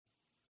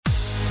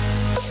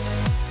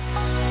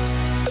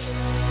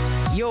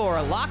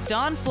You're Locked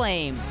On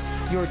Flames,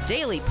 your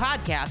daily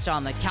podcast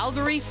on the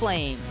Calgary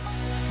Flames.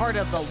 Part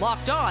of the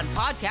Locked On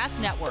Podcast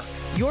Network,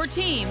 your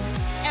team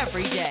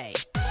every day.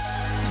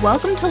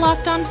 Welcome to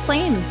Locked On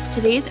Flames.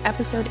 Today's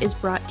episode is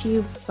brought to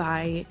you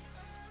by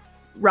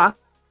Rock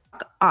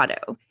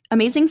Auto.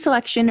 Amazing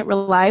selection,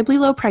 reliably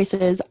low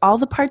prices, all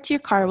the parts your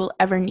car will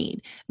ever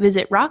need.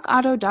 Visit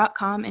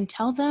rockauto.com and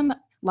tell them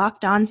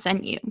Locked On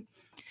sent you.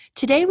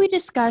 Today we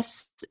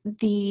discuss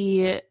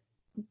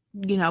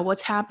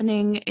what's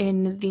happening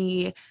in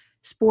the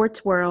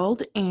sports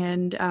world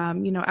and,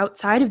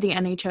 outside of the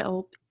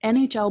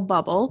NHL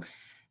bubble,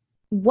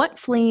 what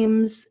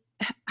Flames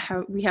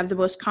we have the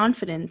most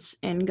confidence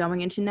in going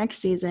into next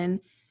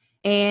season,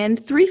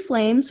 and 3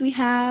 Flames we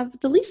have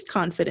the least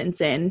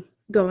confidence in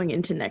going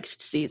into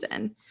next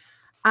season.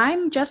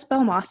 I'm Jess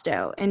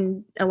Belmosto,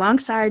 and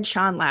alongside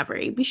Sean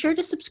Lavery. Be sure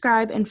to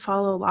subscribe and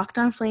follow Locked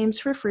On Flames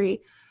for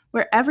free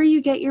wherever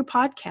you get your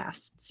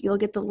podcasts. You'll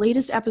get the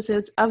latest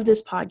episodes of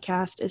this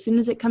podcast as soon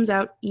as it comes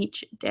out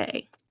each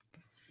day.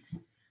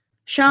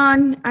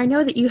 Sean, I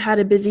know that you had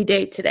a busy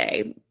day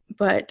today,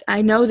 but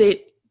I know that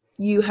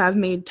you have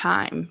made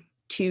time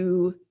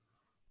to,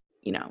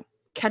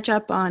 catch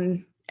up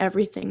on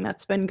everything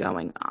that's been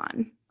going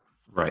on.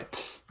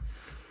 Right.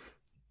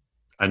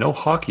 I know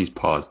hockey's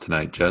paused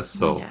tonight, Jess,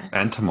 so yes.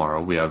 And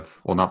tomorrow we have,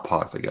 well, not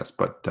paused, I guess,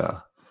 but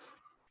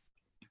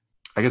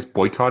I guess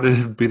boycotted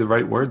would be the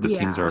right word. The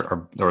teams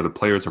are or the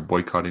players are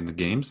boycotting the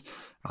games.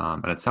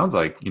 And it sounds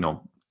like,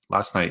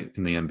 last night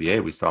in the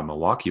NBA, we saw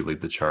Milwaukee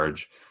lead the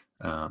charge,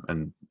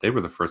 and they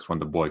were the first one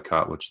to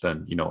boycott, which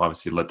then,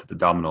 obviously led to the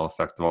domino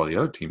effect of all the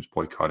other teams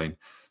boycotting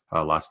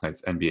last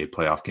night's NBA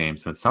playoff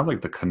games. And it sounds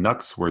like the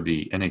Canucks were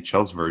the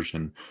NHL's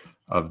version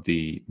of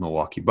the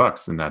Milwaukee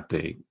Bucks, in that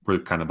they were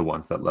kind of the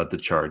ones that led the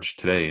charge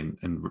today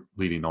and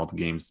leading all the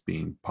games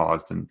being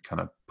paused and kind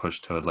of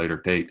pushed to a later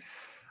date.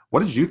 What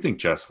did you think,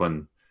 Jess,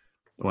 when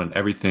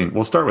everything,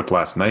 we'll start with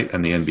last night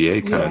and the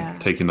NBA kind of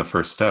taking the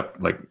first step,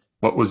 like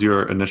what was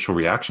your initial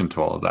reaction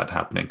to all of that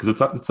happening? Because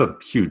it's a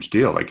huge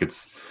deal. Like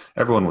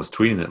everyone was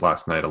tweeting it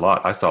last night a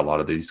lot. I saw a lot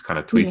of these kind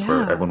of tweets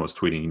where everyone was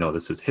tweeting,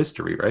 this is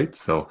history, right?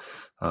 So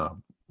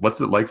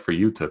what's it like for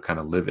you to kind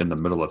of live in the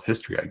middle of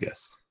history, I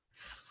guess?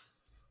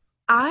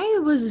 I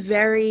was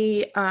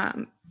very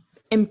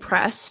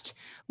impressed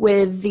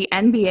with the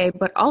NBA,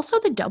 but also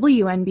the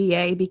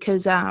WNBA,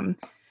 because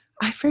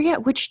I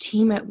forget which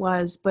team it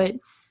was, but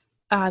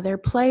their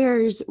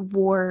players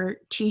wore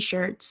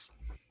T-shirts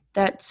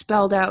that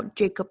spelled out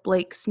Jacob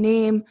Blake's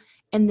name,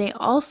 and they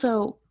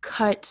also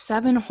cut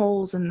 7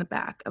 holes in the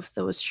back of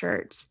those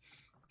shirts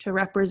to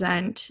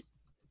represent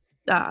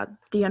the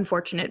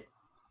unfortunate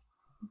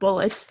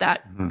bullets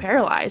that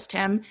paralyzed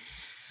him.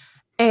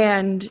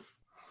 And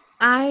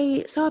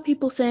I saw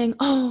people saying,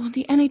 oh,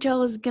 the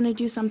NHL is going to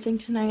do something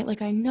tonight.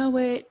 Like, I know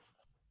it.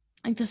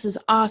 Like, this is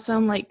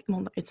awesome. Like,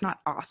 well, it's not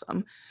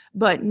awesome,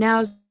 but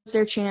now's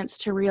their chance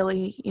to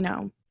really,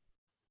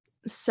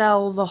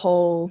 sell the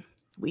whole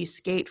we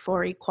skate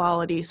for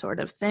equality sort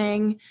of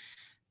thing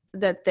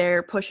that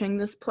they're pushing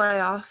this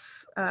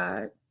playoff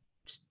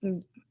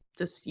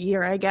this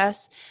year, I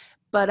guess.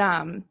 But,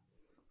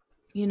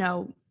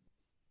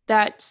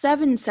 that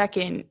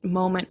 7-second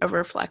moment of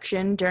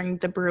reflection during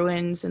the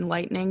Bruins and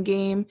Lightning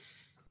game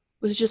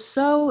was just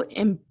so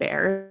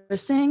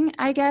embarrassing,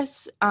 I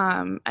guess.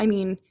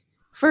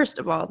 First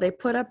of all, they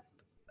put up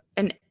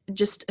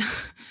just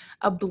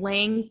a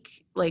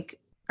blank,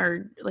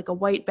 a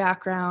white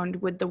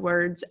background with the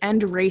words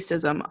 "end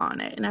racism"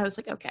 on it. And I was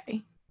like,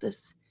 okay,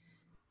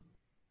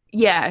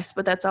 yes,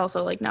 but that's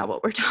also not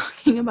what we're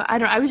talking about.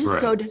 I was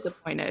just so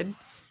disappointed.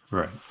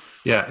 Right.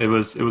 Yeah, it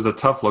was a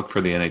tough look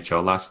for the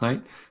NHL last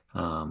night.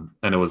 And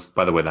it was,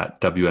 by the way,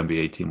 that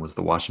WNBA team was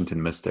the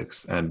Washington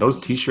Mystics, and those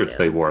T-shirts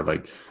they wore,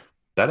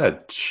 that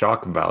had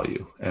shock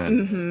value.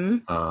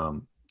 And,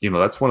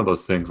 that's one of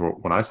those things where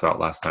when I saw it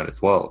last night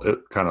as well, it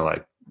kind of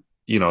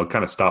it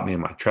kind of stopped me in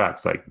my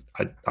tracks.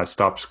 I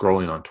stopped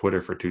scrolling on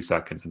Twitter for 2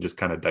 seconds and just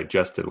kind of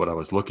digested what I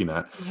was looking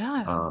at.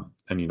 Yeah.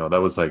 And,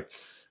 that was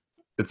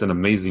it's an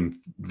amazing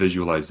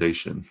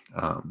visualization.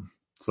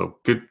 So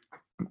good.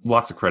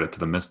 Lots of credit to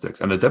the Mystics,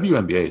 and the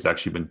WNBA has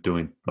actually been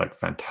doing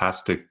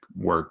fantastic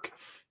work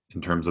in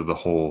terms of the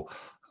whole,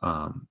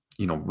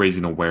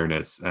 raising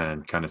awareness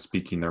and kind of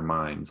speaking their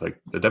minds.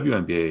 The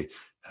WNBA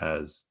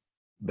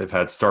they've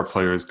had star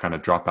players kind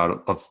of drop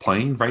out of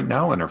playing right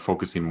now and are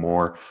focusing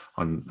more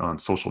on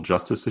social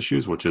justice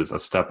issues, which is a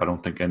step I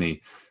don't think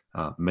any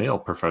male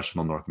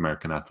professional North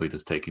American athlete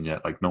has taken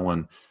yet. No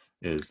one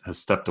has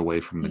stepped away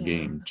from the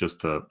game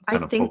just to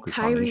kind of focus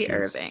on issues. Kyrie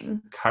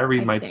Irving.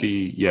 Kyrie might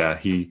be,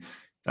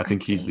 I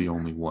think he's the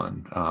only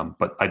one.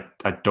 But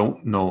I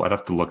don't know. I'd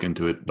have to look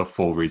into it, the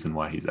full reason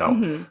why he's out.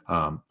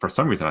 For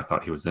some reason, I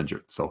thought he was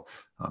injured. So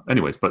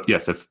anyways, but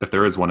yes, if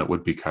there is one, it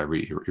would be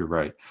Kyrie. You're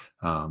right.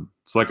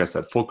 So like I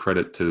said, full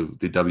credit to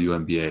the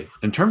WNBA.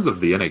 In terms of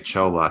the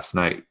NHL last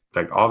night,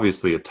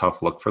 obviously a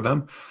tough look for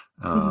them.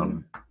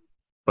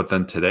 But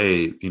then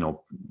today,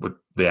 with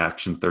the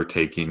actions they're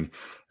taking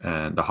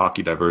and the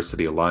Hockey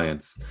Diversity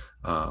Alliance,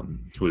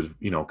 who was,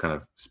 kind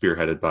of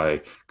spearheaded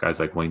by guys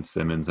like Wayne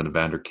Simmons and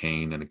Evander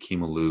Kane and Akeem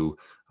Alou,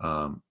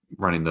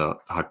 running the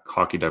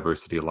Hockey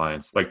Diversity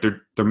Alliance. Like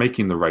they're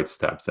making the right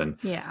steps. And,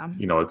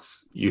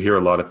 you hear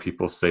a lot of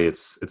people say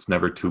it's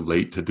never too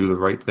late to do the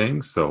right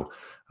thing. So,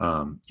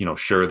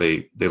 sure,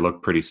 they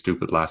looked pretty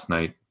stupid last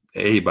night,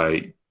 A,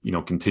 by,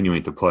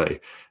 continuing to play,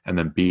 and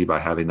then B, by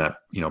having that,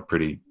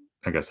 pretty,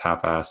 I guess,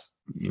 half-assed,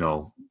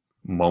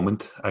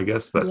 moment, I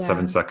guess, that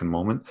 7-second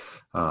moment,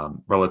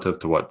 relative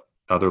to what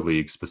other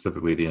leagues,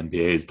 specifically the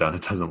NBA, has done.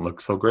 It doesn't look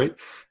so great.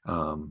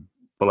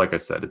 But like I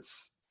said,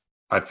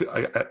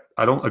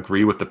 I don't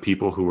agree with the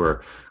people who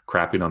are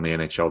crapping on the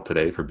NHL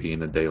today for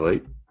being a day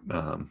late,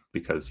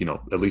 because,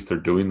 at least they're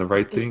doing the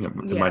right thing. It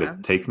might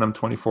have taken them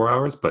 24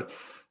 hours, but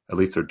at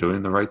least they're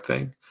doing the right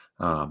thing.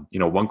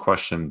 One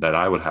question that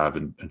I would have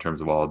in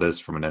terms of all of this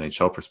from an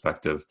NHL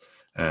perspective,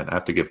 and I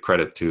have to give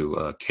credit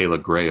to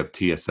Kayla Gray of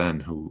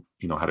TSN, who,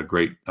 had a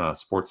great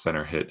Sports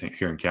Center hit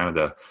here in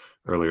Canada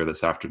earlier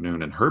this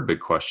afternoon. And her big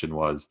question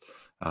was,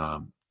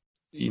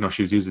 she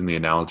was using the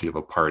analogy of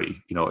a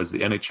party. Is the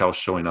NHL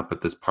showing up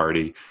at this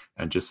party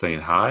and just saying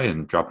hi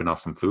and dropping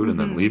off some food and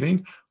then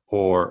leaving?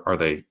 Or are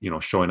they,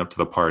 showing up to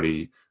the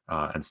party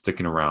and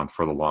sticking around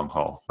for the long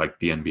haul like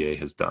the NBA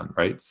has done,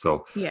 right?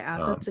 So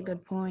that's a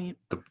good point.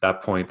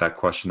 That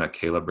question that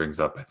Kayla brings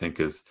up, I think,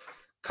 is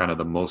kind of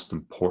the most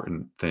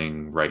important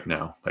thing right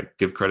now. Like,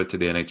 give credit to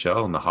the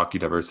NHL and the Hockey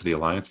Diversity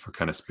Alliance for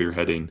kind of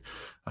spearheading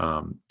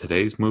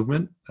today's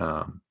movement.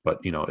 But,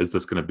 is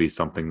this going to be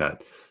something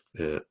that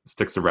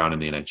sticks around in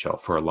the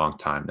NHL for a long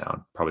time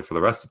now, probably for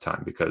the rest of the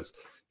time? Because,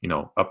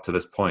 up to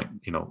this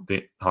point,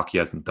 the hockey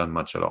hasn't done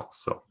much at all.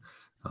 So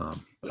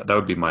that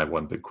would be my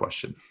one big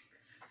question.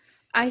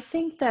 I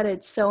think that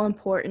it's so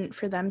important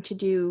for them to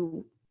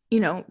do,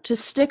 to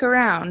stick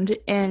around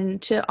and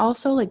to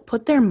also like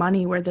put their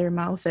money where their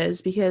mouth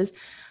is, because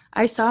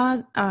I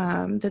saw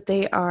that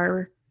they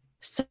are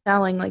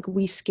selling like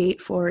We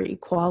Skate for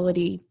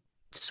Equality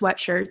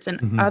sweatshirts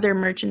and other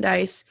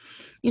merchandise.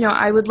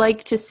 I would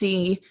like to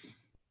see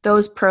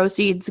those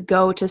proceeds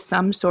go to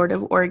some sort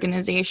of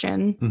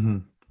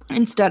organization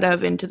instead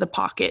of into the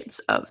pockets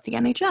of the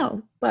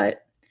NHL.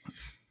 But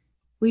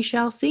we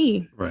shall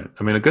see. Right.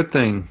 I mean, a good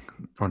thing,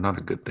 or not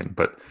a good thing,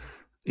 but,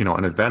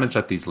 an advantage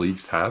that these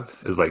leagues have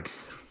is, like,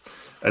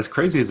 as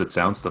crazy as it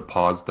sounds to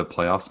pause the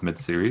playoffs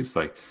mid-series,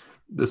 like,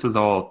 this is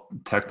all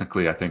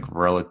technically, I think,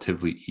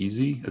 relatively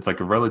easy. It's like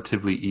a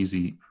relatively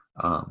easy,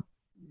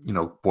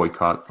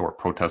 boycott or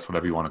protest,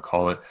 whatever you want to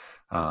call it.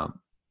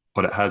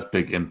 But it has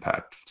big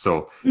impact.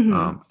 So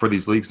for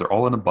these leagues, they're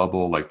all in a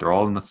bubble. Like, they're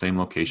all in the same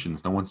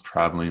locations. No one's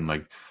traveling.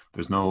 Like,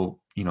 there's no,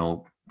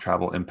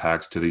 travel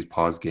impacts to these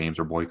paused games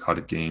or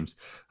boycotted games.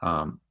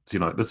 So,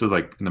 this is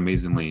like an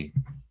amazingly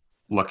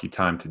lucky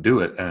time to do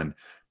it, and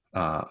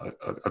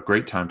a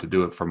great time to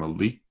do it from a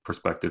league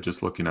perspective,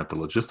 just looking at the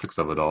logistics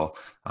of it all.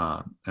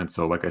 And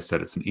so, like I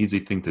said, it's an easy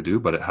thing to do,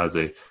 but it has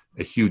a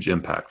huge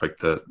impact. Like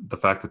the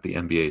fact that the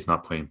NBA is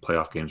not playing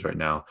playoff games right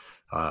now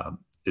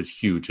is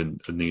huge in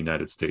the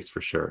United States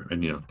for sure.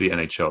 And, the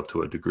NHL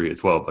to a degree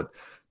as well, but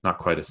not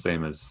quite the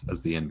same as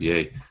the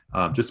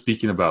NBA. Just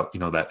speaking about,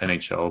 that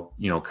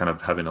NHL, kind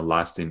of having a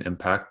lasting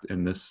impact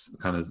in this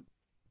kind of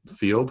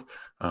field.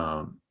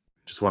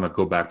 Just want to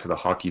go back to the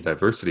Hockey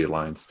Diversity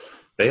Alliance.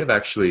 They have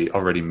actually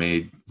already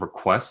made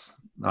requests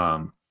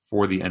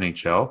for the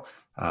NHL,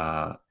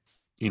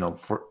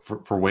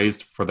 for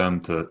ways for them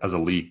to, as a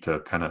league, to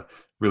kind of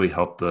really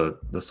help the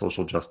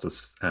social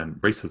justice and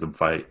racism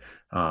fight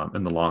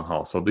in the long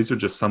haul. So these are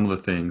just some of the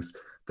things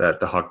that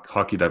the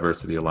Hockey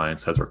Diversity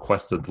Alliance has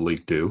requested the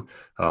league do.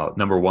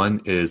 Number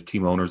one is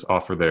team owners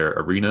offer their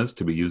arenas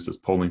to be used as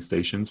polling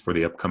stations for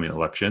the upcoming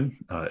election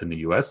in the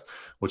U.S.,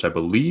 which I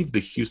believe the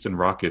Houston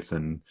Rockets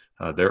and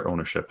their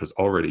ownership has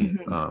already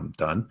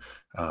done.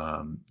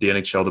 The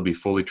NHL to be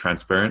fully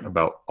transparent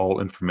about all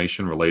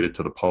information related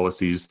to the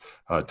policies,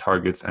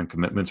 targets, and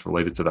commitments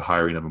related to the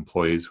hiring of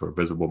employees who are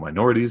visible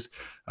minorities.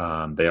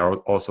 They are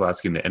also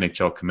asking the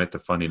NHL commit to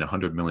funding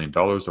 $100 million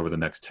over the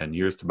next 10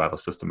 years to battle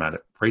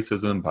systematic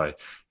racism by,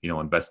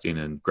 investing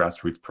in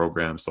grassroots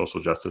programs, social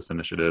justice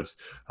initiatives,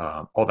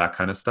 all that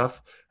kind of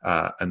stuff.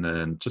 And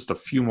then just a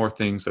few more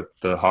things that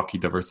the Hockey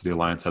Diversity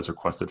Alliance has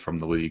requested from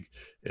the league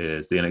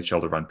is the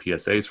NHL to run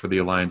PSAs for the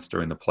Alliance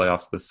during the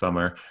playoffs this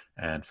summer,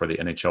 and for the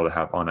NHL to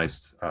have on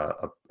ice,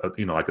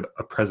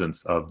 a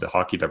presence of the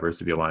Hockey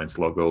Diversity Alliance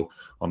logo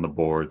on the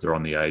boards or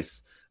on the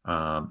ice.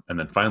 And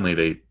then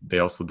finally, they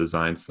also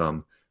designed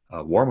some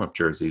warm-up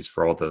jerseys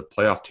for all the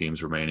playoff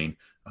teams remaining.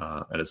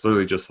 And it's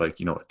literally just like,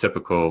 a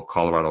typical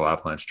Colorado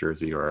Avalanche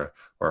jersey or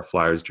a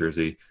Flyers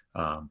jersey,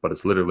 but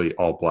it's literally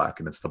all black,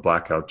 and it's the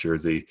blackout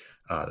jersey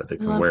that they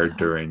can wear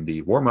during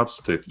the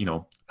warm-ups to,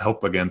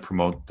 help again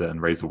promote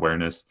and raise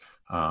awareness.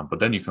 But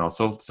then you can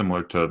also,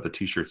 similar to the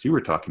t-shirts you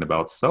were talking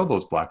about, sell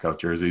those blackout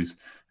jerseys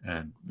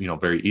and,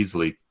 very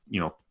easily,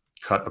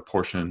 cut a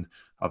portion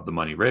of the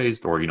money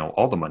raised, or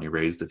all the money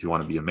raised if you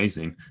want to be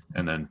amazing,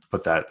 and then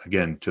put that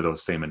again to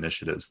those same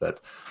initiatives that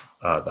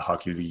the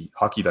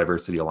Hockey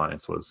Diversity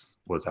Alliance was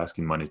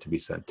asking money to be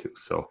sent to.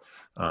 So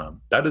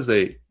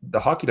the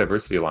Hockey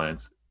Diversity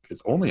Alliance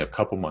is only a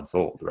couple months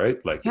old,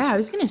 right? Like, I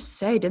was gonna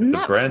say, didn't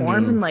that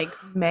form in like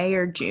May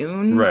or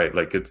June? Right,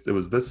 like it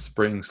was this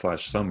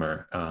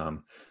spring/summer,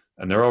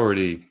 and they're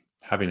already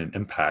having an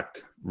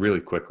impact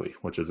really quickly,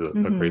 which is a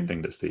great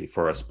thing to see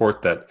for a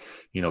sport that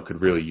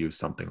could really use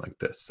something like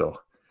this. So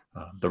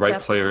the right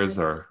players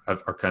are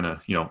kind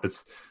of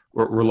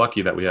we're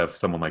lucky that we have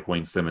someone like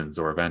Wayne Simmons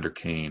or Evander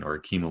Kane or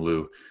Akeem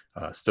Alou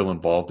still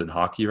involved in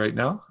hockey right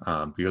now,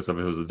 because if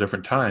it was a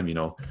different time,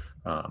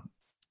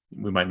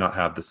 we might not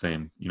have the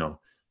same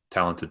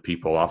talented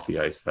people off the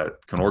ice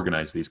that can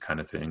organize these kind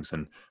of things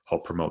and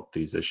help promote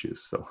these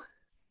issues. So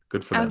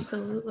good for them.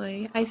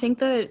 Absolutely. I think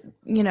that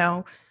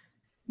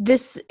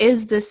this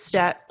is this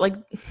step, like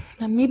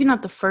maybe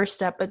not the first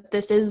step, but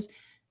this is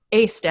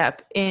a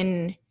step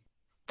in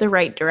the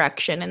right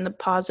direction, in the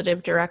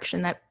positive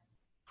direction that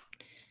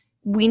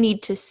we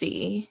need to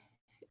see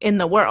in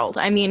the world.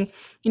 I mean,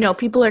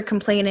 people are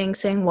complaining,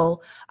 saying,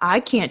 well, I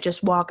can't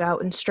just walk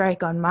out and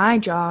strike on my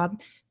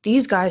job.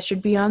 These guys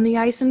should be on the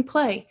ice and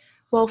play.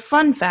 Well,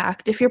 fun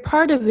fact, if you're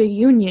part of a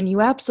union,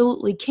 you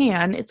absolutely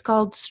can. It's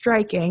called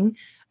striking.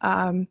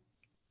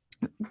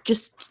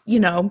 Just,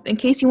 in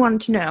case you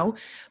wanted to know.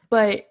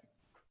 But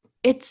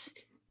it's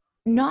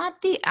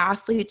not the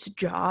athlete's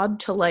job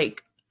to,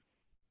 like,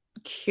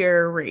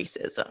 cure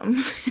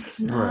racism. It's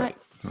not.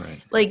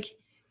 Right. Like,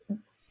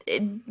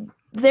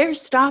 they're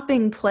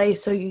stopping play,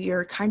 so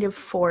you're kind of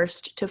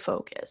forced to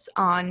focus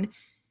on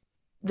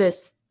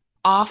this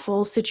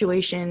awful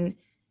situation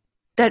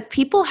that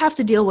people have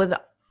to deal with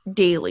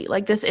daily.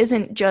 Like, this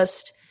isn't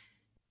just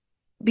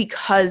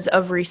because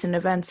of recent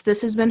events.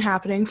 This has been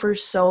happening for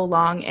so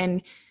long,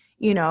 and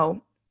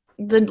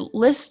the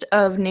list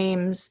of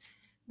names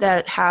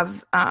that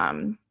have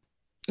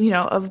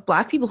of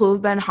Black people who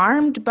have been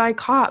harmed by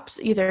cops,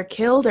 either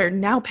killed or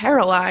now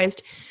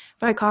paralyzed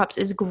by cops,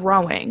 is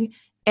growing,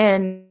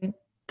 and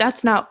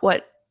that's not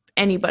what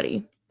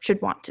anybody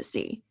should want to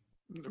see.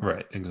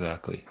 Right,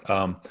 exactly.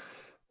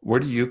 Where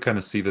do you kind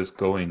of see this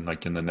going,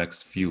 like in the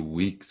next few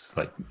weeks?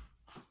 Like,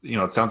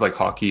 it sounds like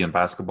hockey and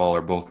basketball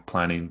are both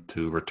planning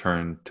to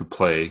return to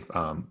play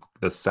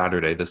this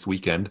Saturday, this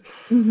weekend.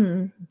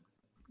 Mm-hmm.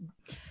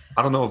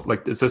 I don't know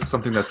if, is this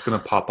something that's going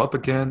to pop up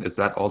again? Is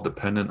that all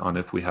dependent on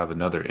if we have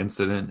another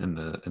incident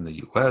in the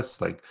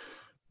U.S.?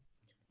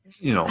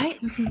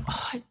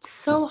 It's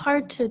so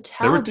hard to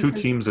tell. There were two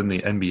teams in the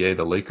NBA,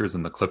 the Lakers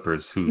and the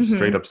Clippers, who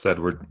straight up said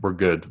we're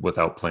good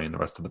without playing the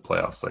rest of the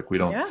playoffs. Like, we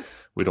don't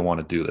want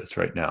to do this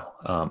right now.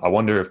 I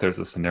wonder if there's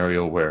a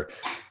scenario where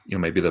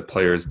maybe the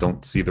players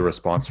don't see the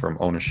response from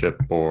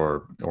ownership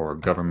or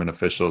government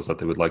officials that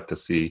they would like to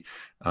see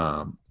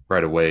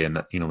right away,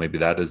 and maybe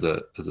that is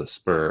a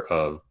spur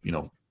of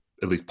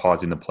at least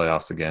pausing the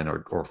playoffs again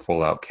or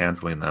full out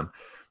canceling them.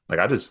 Like,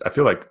 I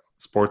feel like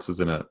sports is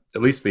at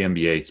least the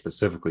NBA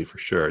specifically for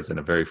sure, is in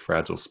a very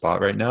fragile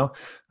spot right now.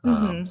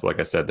 So like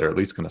I said, they're at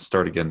least going to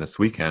start again this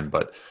weekend,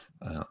 but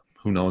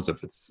who knows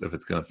if it's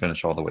going to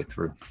finish all the way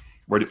through.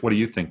 What do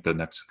you think the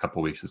next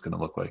couple of weeks is going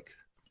to look like?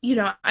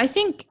 I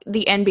think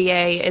the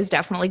NBA is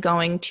definitely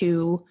going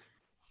to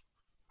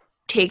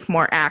take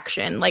more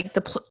action, like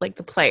the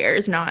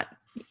players, not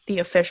the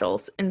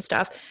officials and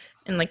stuff,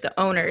 and like the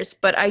owners.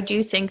 But I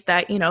do think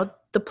that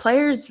the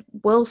players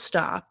will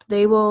stop.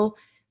 They will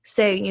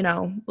say,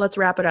 let's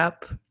wrap it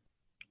up.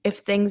 If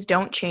things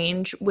don't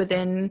change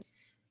within,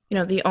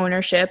 the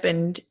ownership,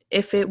 and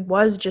if it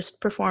was just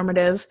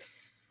performative,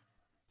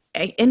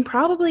 and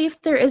probably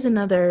if there is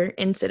another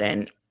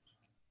incident,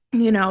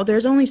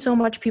 there's only so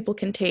much people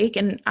can take,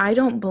 and I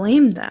don't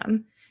blame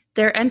them.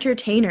 They're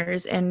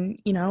entertainers, and,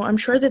 I'm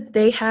sure that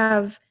they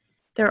have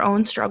their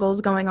own struggles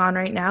going on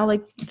right now.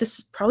 Like, this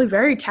is probably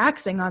very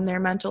taxing on their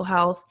mental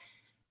health.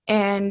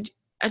 And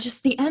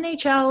just the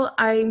NHL,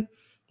 I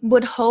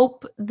would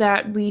hope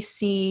that we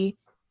see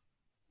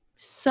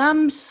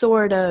some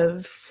sort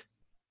of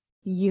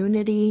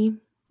unity,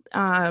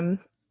 and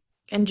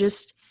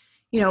just,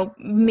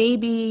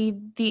 maybe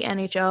the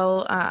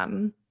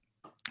NHL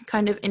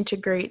kind of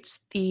integrates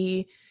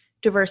the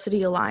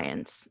Diversity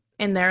Alliance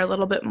in there a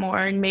little bit more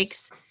and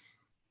makes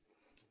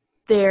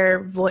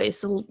their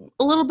voice a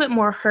little bit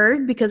more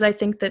heard, because I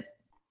think that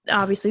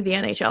obviously the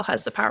NHL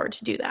has the power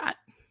to do that.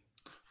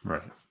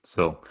 Right.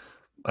 So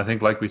I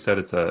think, like we said,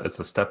 it's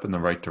a step in the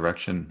right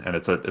direction, and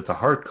it's a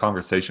hard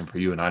conversation for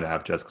you and I to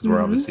have, Jess, because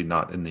we're obviously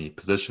not in the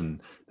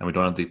position, and we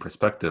don't have the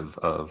perspective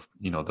of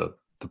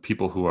the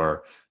people who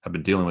have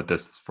been dealing with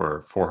this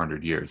for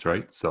 400 years,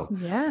 right? So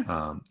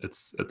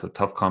it's a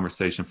tough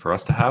conversation for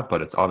us to have,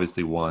 but it's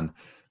obviously one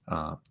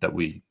that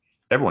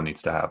everyone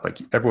needs to have. Like,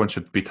 everyone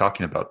should be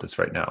talking about this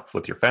right now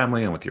with your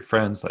family and with your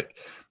friends. Like,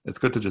 it's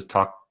good to just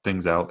talk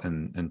things out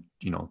and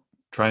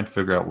try and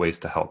figure out ways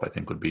to help, I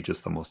think would be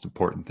just the most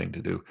important thing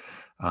to do.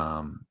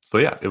 So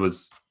yeah, it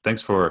was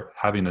thanks for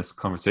having this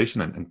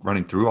conversation and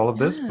running through all of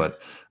this.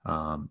 But,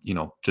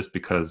 just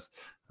because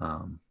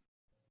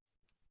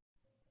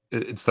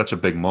it's such a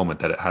big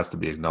moment that it has to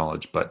be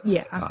acknowledged. But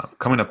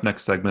coming up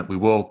next segment, we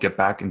will get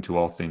back into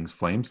all things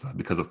Flames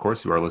because, of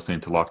course, you are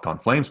listening to Locked On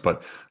Flames.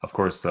 But, of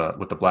course,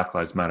 with the Black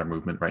Lives Matter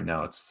movement right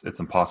now, it's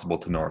impossible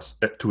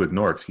to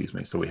ignore.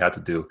 So we had to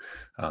do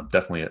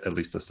definitely at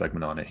least a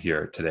segment on it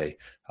here today.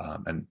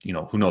 And,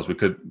 who knows?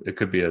 It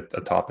could be a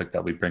topic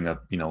that we bring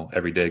up,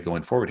 every day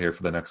going forward here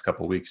for the next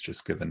couple of weeks,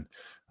 just given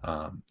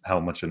how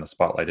much in the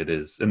spotlight it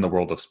is in the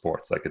world of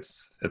sports. Like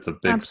it's a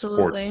big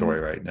sports story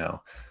right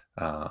now.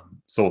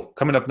 So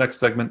coming up next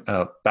segment,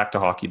 back to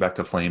hockey, back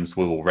to Flames,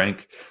 we will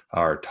rank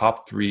our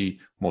top 3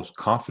 most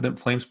confident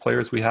Flames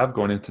players we have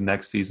going into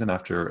next season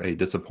after a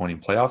disappointing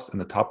playoffs, and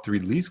the top 3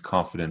 least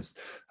confident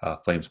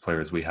Flames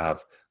players we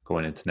have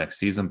going into next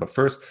season. But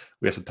first,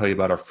 we have to tell you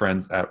about our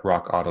friends at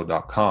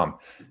rockauto.com.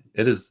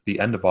 It is the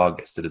end of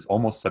August. It is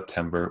almost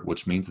September,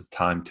 which means it's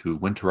time to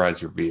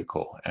winterize your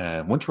vehicle.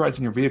 And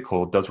winterizing your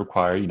vehicle does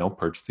require,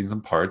 purchasing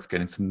some parts,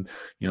 getting some,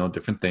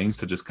 different things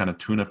to just kind of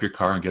tune up your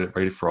car and get it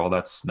ready for all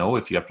that snow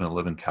if you happen to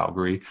live in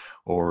Calgary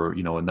or,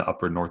 in the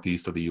upper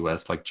northeast of the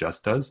U.S. like Jess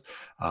does.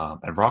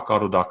 And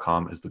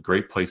rockauto.com is the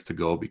great place to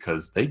go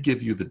because they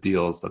give you the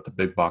deals that the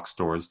big box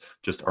stores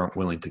just aren't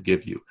willing to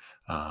give you.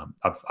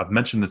 I've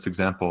mentioned this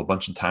example a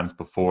bunch of times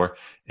before.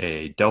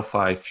 A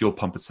Delphi fuel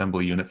pump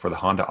assembly unit for the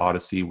Honda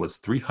Odyssey was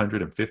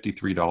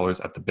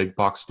 $353 at the big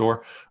box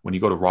store. When you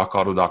go to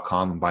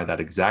rockauto.com and buy that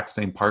exact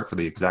same part for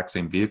the exact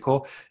same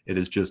vehicle, it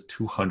is just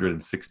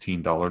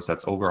 $216.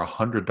 That's over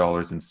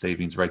 $100 in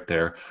savings right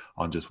there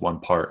on just one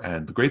part.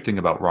 And the great thing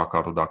about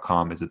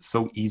rockauto.com is it's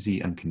so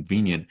easy and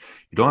convenient.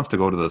 You don't have to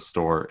go to the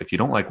store. If you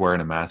don't like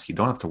wearing a mask, you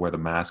don't have to wear the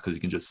mask because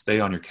you can just stay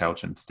on your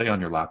couch and stay on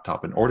your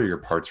laptop and order your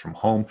parts from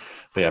home.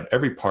 They have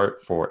every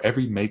part for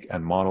every make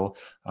and model.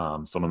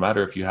 So no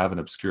matter if you have an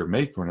obscure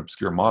make or an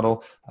obscure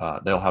model,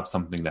 they'll have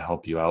something to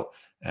help you out.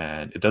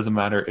 And it doesn't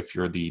matter if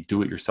you're the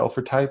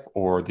do-it-yourselfer type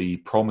or the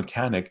pro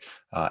mechanic,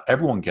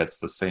 everyone gets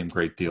the same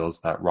great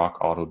deals that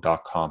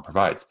rockauto.com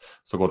provides.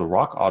 So go to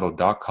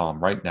rockauto.com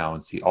right now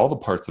and see all the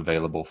parts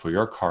available for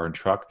your car and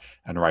truck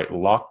and write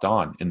Locked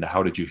On in the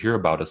How Did You Hear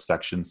About Us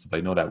section so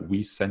they know that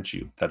we sent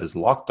you. That is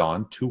Locked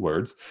On, 2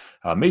 words.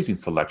 Amazing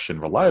selection,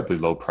 reliably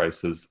low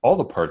prices, all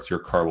the parts your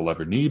car will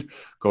ever need.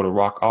 Go to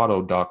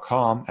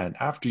rockauto.com, and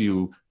after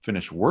you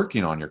finish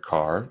working on your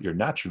car, you're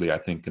naturally, I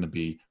think, going to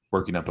be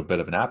working up a bit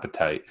of an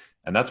appetite.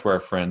 And that's where our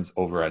friends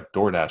over at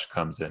DoorDash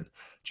comes in.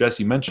 Jess,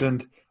 you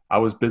mentioned I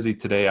was busy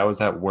today. I was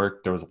at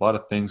work. There was a lot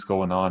of things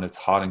going on. It's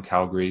hot in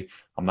Calgary.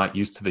 I'm not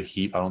used to the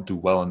heat. I don't do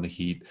well in the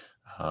heat.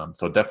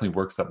 So it definitely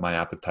works up my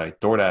appetite.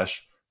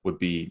 DoorDash would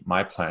be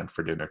my plan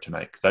for dinner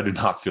tonight because I do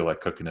not feel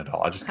like cooking at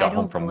all. I just got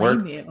home from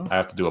work. I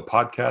have to do a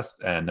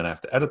podcast and then I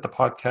have to edit the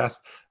podcast.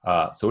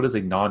 So it is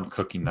a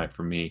non-cooking night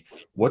for me.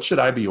 What should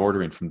I be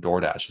ordering from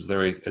DoorDash? Is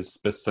there a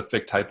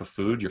specific type of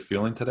food you're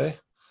feeling today?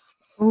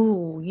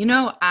 Oh,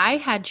 I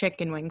had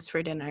chicken wings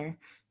for dinner.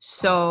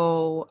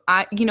 So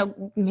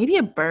maybe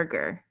a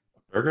burger.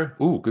 Burger?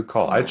 Ooh, good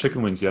call. I had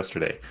chicken wings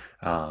yesterday.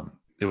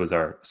 It was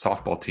our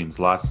softball team's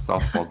last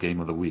softball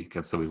game of the week.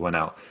 And so we went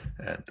out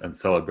and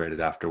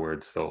celebrated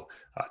afterwards. So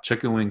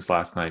chicken wings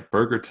last night,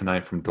 burger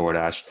tonight from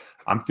DoorDash.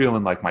 I'm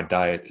feeling like my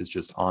diet is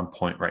just on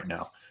point right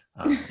now.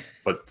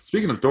 But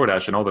speaking of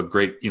DoorDash and all the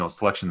great,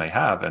 selection they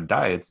have and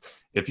diets,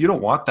 if you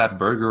don't want that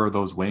burger or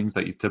those wings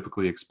that you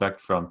typically expect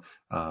from,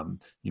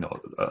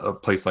 a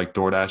place like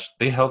DoorDash,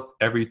 they have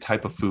every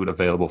type of food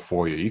available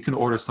for you. You can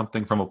order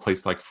something from a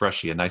place like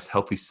Freshie, a nice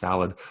healthy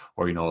salad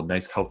or, a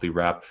nice healthy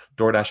wrap.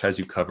 DoorDash has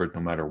you covered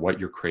no matter what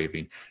you're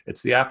craving.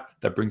 It's the app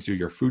that brings you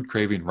your food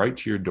craving right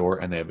to your door,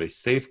 and they have a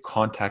safe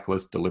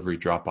contactless delivery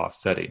drop-off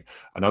setting.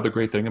 Another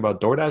great thing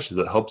about DoorDash is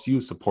it helps you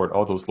support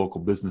all those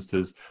local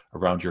businesses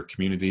around your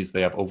communities.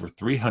 They have over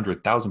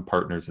 300,000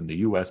 partners in the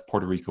US,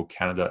 Puerto Rico,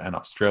 Canada, and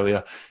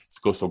Australia.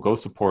 So go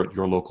support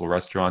your local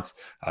restaurants.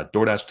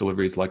 DoorDash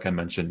deliveries, like I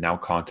mentioned, now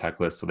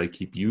contactless, so they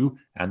keep you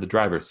and the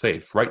driver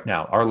safe. Right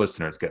now, our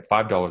listeners get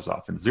 $5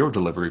 off and 0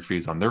 delivery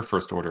fees on their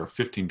first order of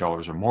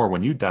 $15 or more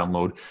when you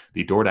download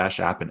the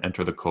DoorDash app and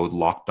enter the code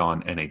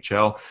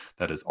LOCKEDONNHL.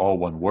 That is all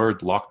one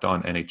word,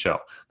 LOCKEDONNHL.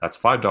 That's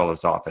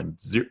 $5 off and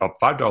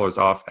 $5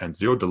 off and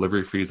 0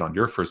 delivery fees on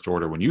your first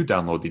order when you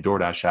download the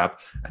DoorDash app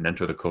and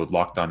enter the code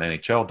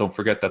LOCKEDONNHL. Don't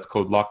forget that's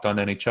code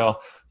LOCKEDONNHL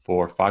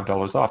for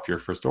 $5 off your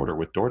first order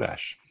with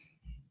DoorDash.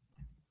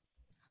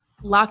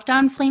 Locked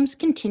On Flames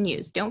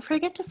continues. Don't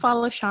forget to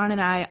follow Sean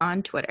and I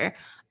on Twitter.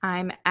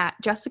 I'm at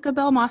Jessica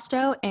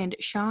Belmosto and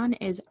Sean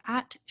is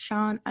at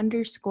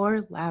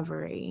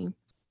Sean_Lavery.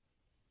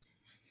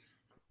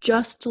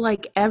 Just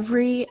like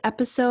every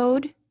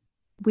episode,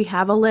 we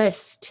have a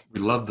list. We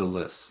love the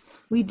list.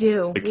 We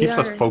do. It keeps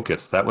us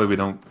focused. That way we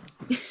don't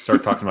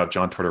start talking about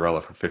John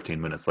Tortorella for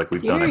 15 minutes like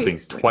we've done, I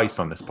think, twice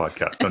on this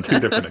podcast on 2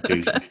 different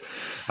occasions.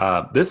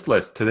 This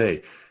list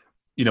today,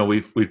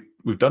 we've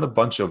we've done a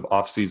bunch of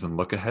off-season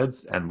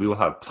look-aheads, and we will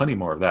have plenty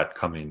more of that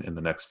coming in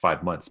the next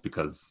 5 months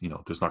because,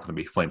 there's not going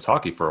to be Flames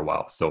hockey for a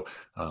while. So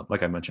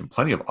like I mentioned,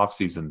 plenty of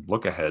off-season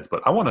look-aheads,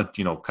 but I want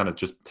to, kind of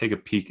just take a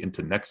peek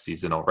into next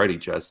season already,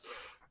 Jess.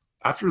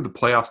 After the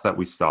playoffs that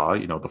we saw,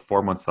 the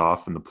 4 months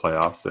off in the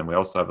playoffs, and we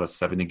also have a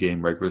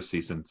 70-game regular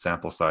season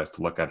sample size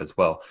to look at as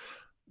well.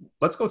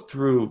 Let's go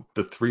through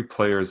the 3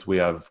 players we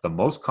have the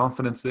most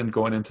confidence in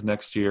going into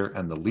next year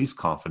and the least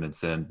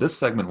confidence in. This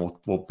segment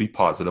will be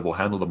positive. We'll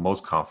handle the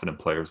most confident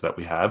players that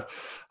we have.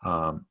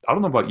 I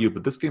don't know about you,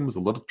 but this game was a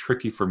little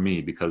tricky for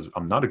me because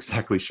I'm not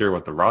exactly sure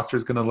what the roster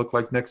is going to look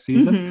like next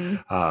season.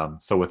 Mm-hmm.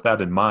 So with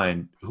that in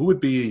mind, who would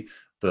be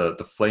the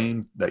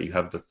Flame that you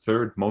have the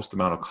third most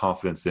amount of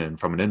confidence in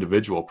from an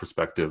individual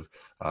perspective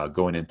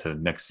going into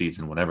next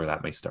season, whenever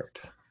that may start?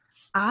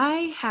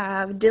 I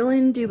have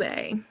Dylan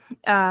Dubé.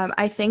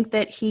 I think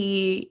that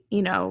he,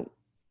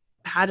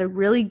 had a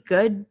really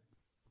good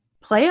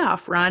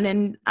playoff run,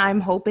 and I'm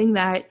hoping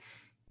that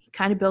he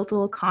kind of built a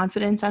little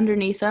confidence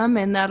underneath him,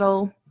 and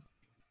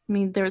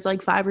there's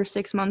like 5 or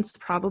 6 months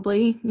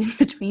probably in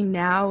between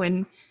now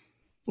and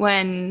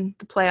when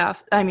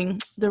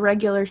the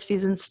regular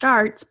season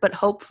starts, but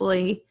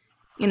hopefully,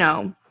 he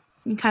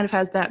kind of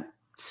has that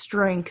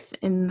strength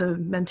in the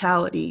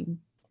mentality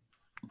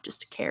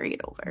just to carry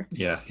it over.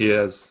 Yeah,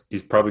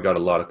 he's probably got a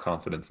lot of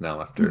confidence now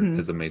after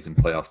his amazing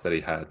playoffs that he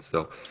had.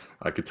 So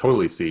I could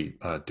totally see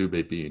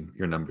Dubé being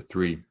your number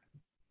 3.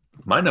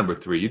 My number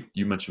 3,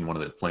 you mentioned one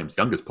of the Flames'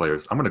 youngest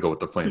players. I'm going to go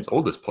with the Flames'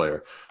 oldest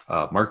player,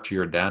 Mark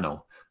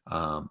Giordano.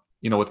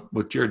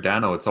 With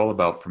Giordano, it's all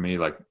about, for me,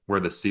 like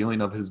where the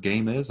ceiling of his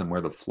game is and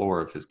where the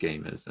floor of his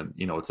game is. And,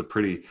 it's a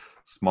pretty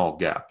small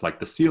gap. Like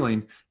the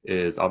ceiling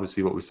is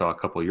obviously what we saw a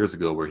couple of years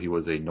ago where he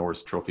was a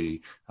Norris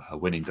Trophy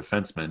winning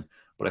defenseman.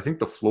 But I think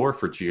the floor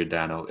for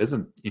Giordano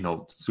isn't,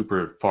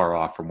 super far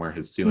off from where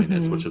his ceiling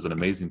is, which is an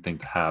amazing thing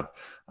to have.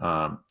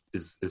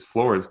 His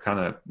floor is kind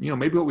of,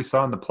 maybe what we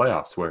saw in the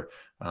playoffs where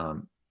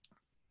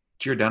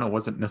Giordano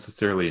wasn't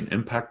necessarily an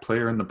impact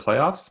player in the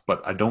playoffs,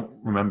 but I don't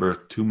remember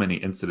too many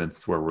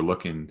incidents where we're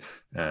looking,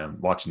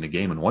 watching the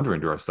game and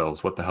wondering to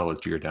ourselves, what the hell is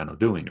Giordano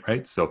doing,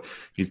 right? So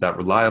he's that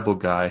reliable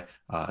guy.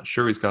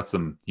 Sure, he's got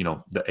some,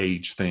 the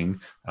age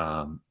thing,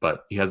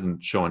 but he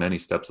hasn't shown any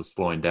steps of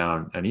slowing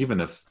down. And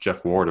even if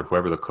Jeff Ward or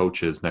whoever the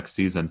coach is next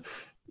season,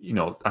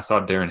 I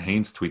saw Darren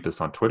Haynes tweet this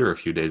on Twitter a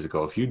few days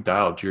ago. If you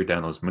dial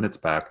Giordano's minutes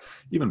back,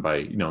 even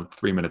by,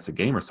 3 minutes a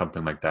game or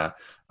something like that,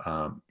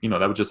 that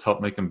would just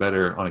help make him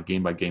better on a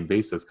game-by-game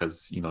basis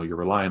because, you're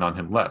relying on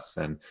him less.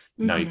 And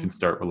now you can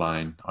start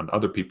relying on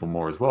other people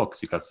more as well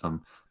because you got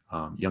some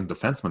young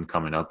defensemen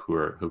coming up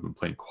who've been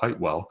playing quite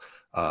well.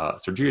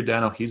 So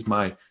Giordano, he's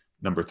my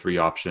number 3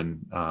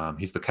 option.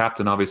 He's the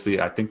captain, obviously.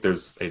 I think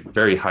there's a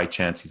very high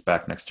chance he's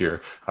back next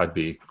year. I'd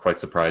be quite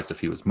surprised if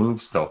he was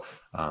moved. So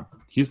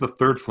he's the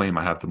third Flame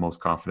I have the most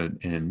confidence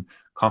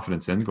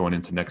in going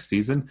into next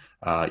season.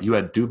 You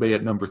had Dubé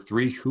at number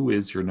 3. Who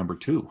is your number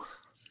 2?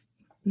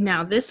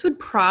 Now, this would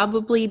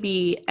probably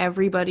be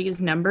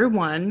everybody's number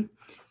 1,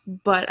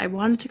 but I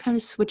wanted to kind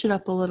of switch it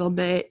up a little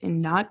bit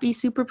and not be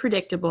super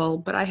predictable,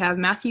 but I have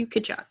Matthew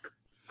Tkachuk.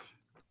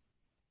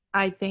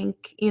 I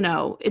think,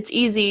 it's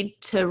easy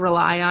to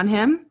rely on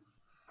him.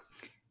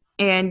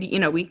 And,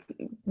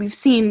 we've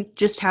seen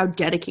just how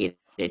dedicated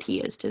he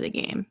is to the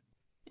game.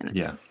 And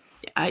yeah.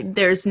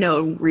 There's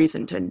no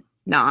reason to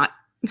not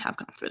have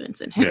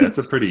confidence in him. Yeah, it's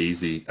a pretty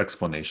easy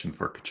explanation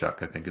for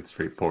Tkachuk. I think it's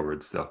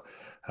straightforward. So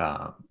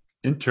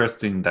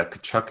interesting that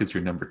Tkachuk is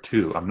your number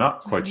 2. I'm not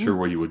quite sure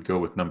where you would go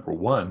with number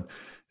 1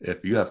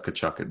 if you have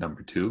Tkachuk at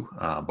number 2.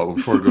 But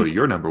before we go to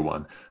your number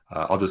 1,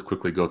 I'll just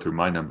quickly go through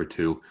my number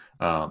 2.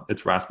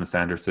 It's Rasmus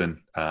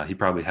Andersson. He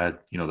probably had,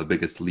 the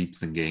biggest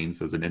leaps and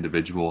gains as an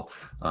individual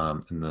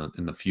in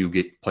the few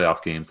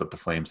playoff games that the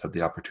Flames had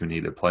the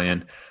opportunity to play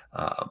in.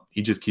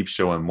 He just keeps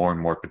showing more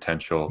and more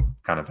potential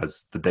kind of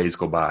as the days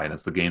go by and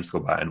as the games go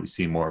by and we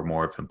see more and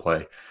more of him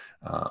play.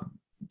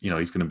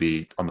 He's going to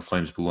be on the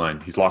Flames blue line.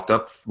 He's locked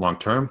up long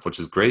term, which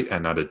is great,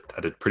 and at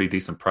a pretty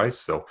decent price.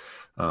 So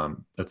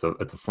it's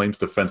a Flames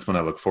defenseman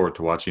I look forward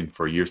to watching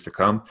for years to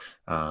come.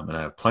 And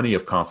I have plenty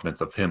of confidence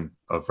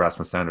of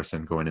Rasmus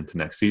Andersson going into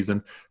next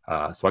season.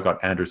 So I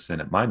got Andersson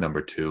at my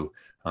number 2.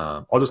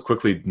 I'll just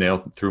quickly nail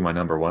through my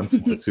number 1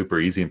 since it's super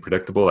easy and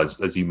predictable.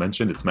 As you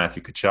mentioned, it's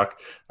Matthew Tkachuk.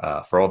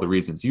 For all the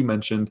reasons you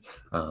mentioned,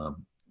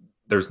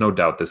 there's no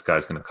doubt this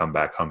guy's going to come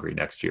back hungry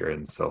next year.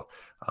 And so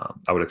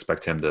I would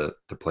expect him to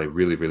play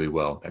really, really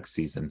well next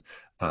season.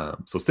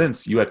 So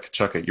since you had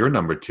Tkachuk at your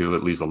number 2,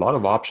 it leaves a lot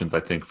of options, I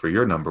think, for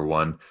your number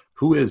 1.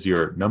 Who is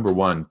your number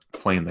 1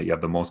 Flame that you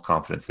have the most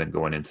confidence in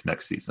going into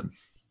next season?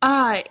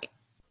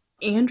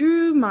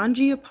 Andrew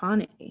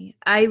Mangiapane.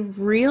 I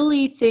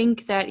really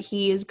think that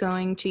he is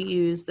going to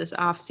use this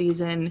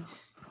offseason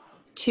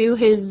to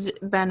his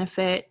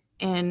benefit.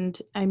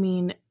 And,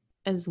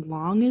 as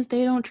long as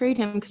they don't trade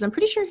him, because I'm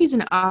pretty sure he's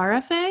an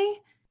RFA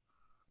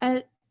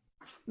at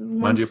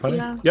Mangiapane?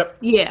 Yeah. Yep.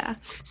 Yeah.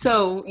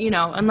 So,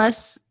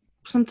 unless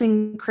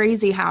something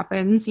crazy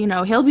happens,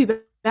 he'll be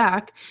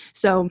back.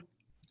 So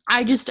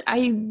I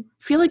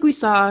feel like we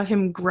saw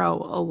him grow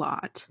a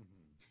lot,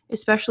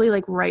 especially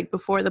like right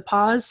before the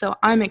pause. So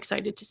I'm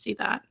excited to see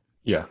that.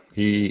 Yeah,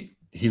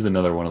 he's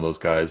another one of those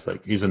guys.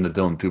 Like he's in the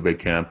Dylan Dubé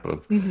camp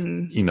of,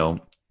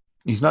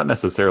 he's not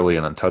necessarily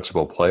an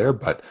untouchable player,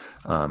 but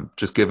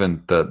just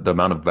given the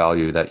amount of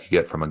value that you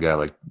get from a guy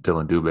like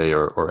Dylan Dubé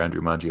or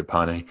Andrew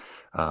Mangiapane,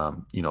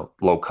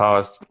 low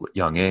cost,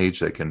 young age,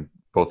 they can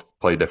both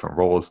play different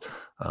roles.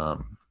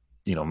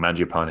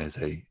 Mangiapane is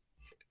a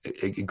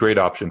great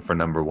option for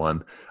number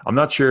one. I'm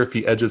not sure if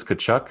he edges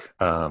Tkachuk,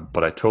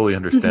 but I totally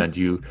understand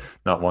you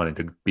not wanting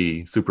to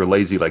be super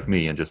lazy like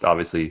me and just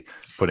obviously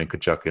putting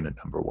Tkachuk in at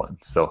number one.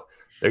 So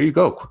there you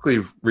go. Quickly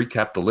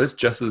recap the list.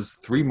 Jess's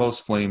three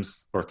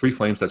flames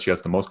that she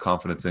has the most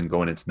confidence in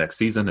going into next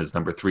season is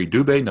number 3,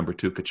 Dubé, number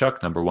 2,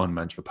 Tkachuk, number 1,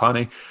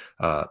 Mangiapane.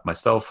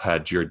 Myself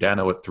had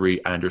Giordano at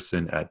 3,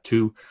 Anderson at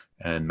 2,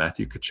 and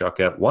Matthew Tkachuk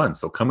at 1.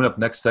 So coming up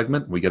next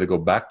segment, we got to go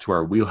back to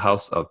our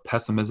wheelhouse of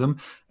pessimism,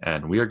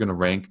 and we are going to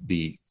rank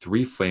the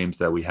 3 Flames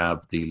that we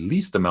have the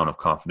least amount of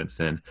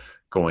confidence in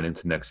going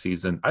into next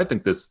season. I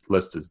think this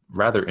list is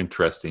rather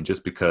interesting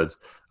just because,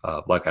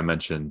 like I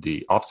mentioned,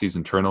 the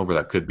offseason turnover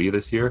that could be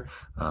this year.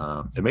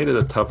 It made it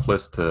a tough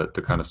list to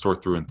kind of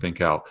sort through and think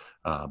out.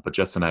 But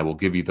Jess and I will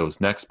give you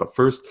those next. But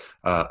first,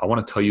 I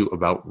want to tell you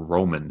about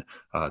Roman.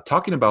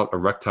 Talking about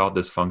erectile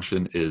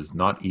dysfunction is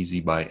not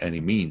easy by any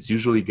means.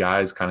 Usually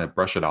guys kind of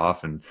brush it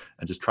off and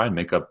just try and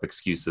make up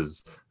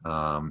excuses,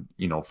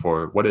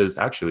 for what is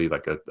actually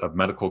like a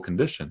medical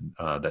condition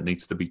that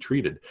needs to be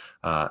treated.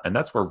 And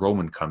that's where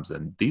Roman comes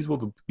in. These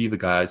will be the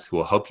guys who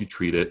will help you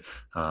treat it.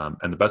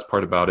 And the best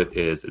part about it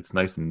is it's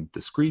nice and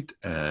discreet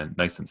and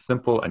nice and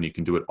simple, and you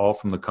can do it all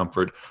from the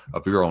comfort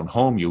of your own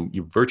home.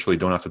 You virtually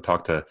don't have to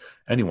talk to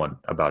anyone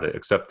about it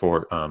except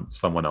for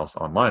someone else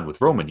online.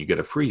 With Roman, you get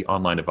a free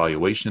online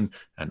evaluation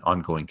and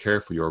ongoing care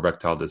for your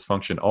erectile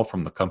dysfunction, all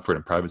from the comfort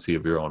and privacy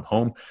of your own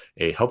home.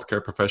 A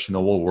healthcare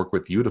professional will work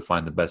with you to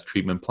find the best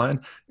treatment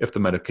plan. If the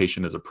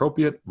medication is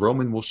appropriate,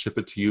 Roman will ship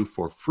it to you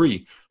for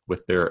free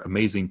with their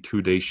amazing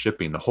 2-day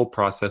shipping. The whole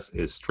process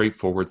is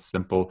straightforward,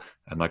 simple,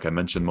 and like I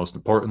mentioned, most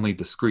importantly,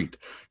 discreet.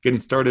 Getting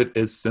started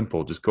is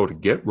simple. Just go to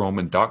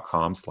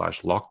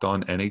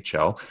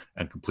getroman.com/lockedonnhl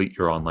and complete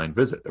your online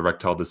visit.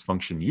 Erectile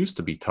dysfunction used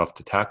to be tough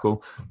to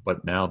tackle,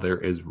 but now there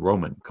is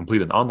Roman.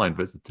 Complete an online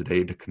visit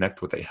today to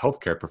connect with a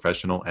healthcare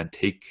professional and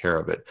take care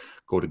of it.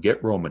 Go to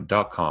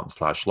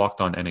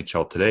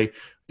getroman.com/lockedonnhl today.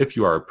 If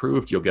you are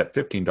approved, you'll get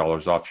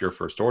 $15 off your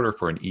first order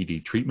for an ED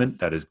treatment.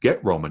 That is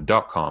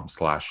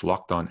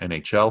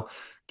getroman.com/lockedonnhl.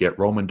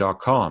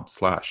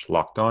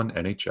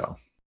 Getroman.com/lockedonnhl.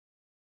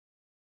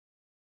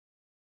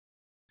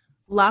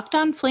 Locked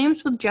On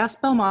Flames with Jess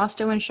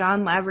Belmosto and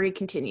Sean Lavery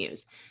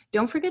continues.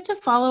 Don't forget to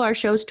follow our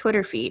show's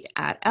Twitter feed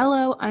at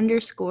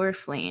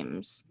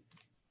 @LO_Flames.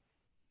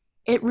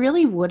 It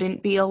really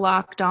wouldn't be a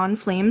Locked On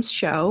Flames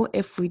show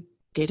if we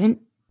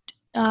didn't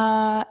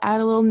add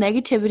a little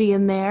negativity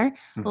in there,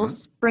 a little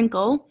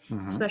sprinkle,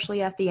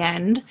 especially at the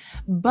end.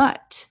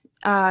 But,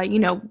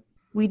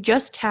 we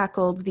just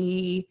tackled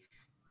the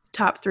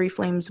top 3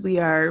 Flames we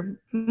are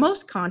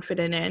most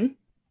confident in.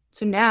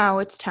 So now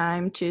it's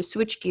time to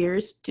switch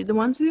gears to the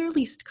ones we are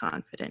least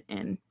confident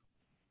in.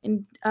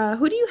 And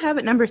who do you have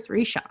at number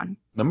 3, Sean?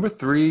 Number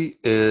 3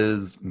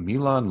 is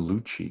Milan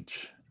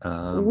Lucic.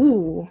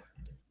 Ooh.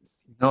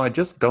 I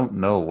just don't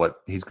know what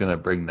he's going to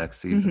bring next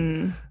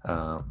season.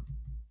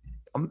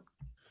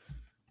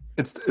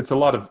 It's a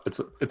lot of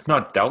it's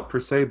not doubt per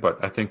se,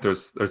 but I think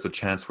there's a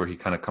chance where he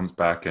kind of comes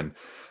back and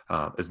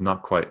is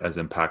not quite as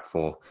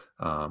impactful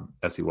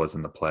as he was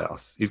in the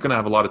playoffs. He's going to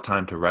have a lot of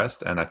time to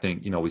rest, and I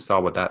think we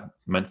saw what that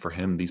meant for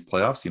him these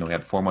playoffs. He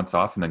had 4 months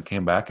off and then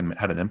came back and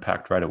had an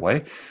impact right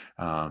away.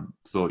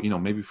 So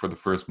maybe for the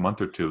first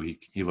month or two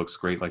he looks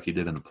great like he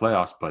did in the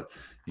playoffs, but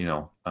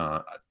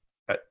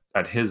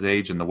at his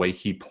age and the way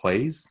he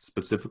plays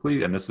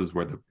specifically, and this is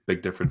where the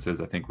big difference is,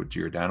 I think, with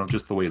Giordano,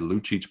 just the way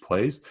Lucic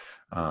plays,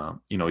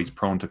 he's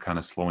prone to kind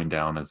of slowing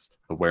down as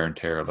the wear and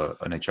tear of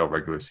an NHL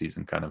regular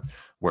season kind of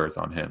wears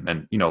on him.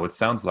 And, it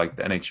sounds like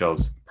the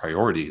NHL's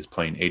priority is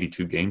playing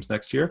 82 games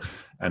next year.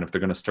 And if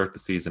they're going to start the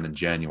season in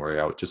January,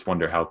 I would just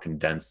wonder how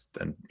condensed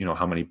and,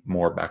 how many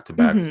more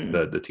back-to-backs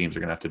the teams are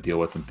going to have to deal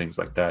with and things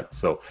like that.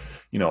 So,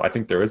 I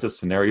think there is a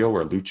scenario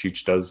where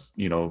Lucic does,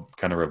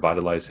 kind of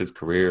revitalize his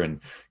career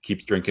and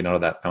keeps drinking out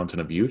of that fountain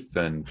of youth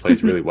and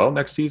plays really well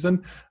next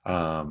season.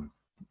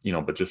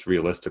 But just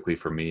realistically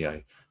for me,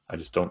 I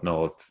just don't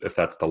know if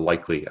that's the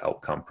likely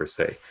outcome per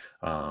se.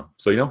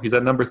 So he's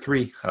at number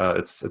 3.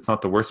 It's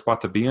not the worst spot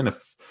to be in.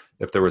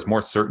 If there was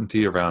more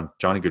certainty around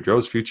Johnny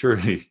Gaudreau's future,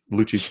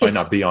 Lucic might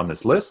not be on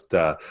this list.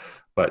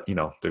 But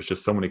there's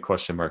just so many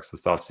question marks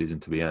this offseason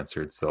to be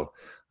answered. So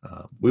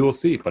we will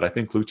see. But I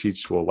think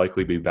Lucic will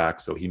likely be back.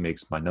 So he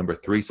makes my number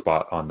 3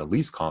 spot on the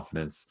least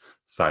confidence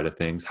side of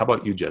things. How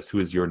about you, Jess? Who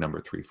is your number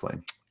 3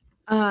 Flame?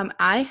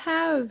 I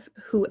have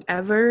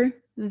whoever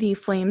the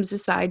Flames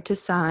decide to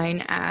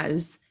sign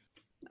as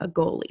a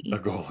goalie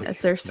as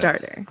their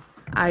starter.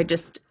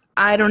 Nice.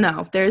 I don't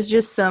know. There's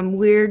just some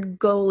weird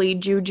goalie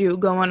juju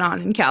going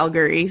on in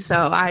Calgary.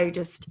 So I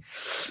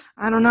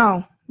don't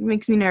know. It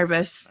makes me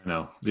nervous. I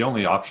know. The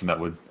only option that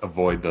would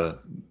avoid that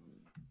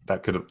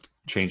could have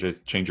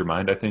change your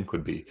mind, I think,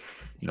 would be,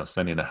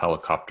 sending a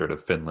helicopter to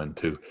Finland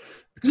to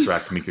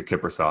extract Mika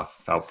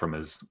Kiprusoff out from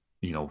his,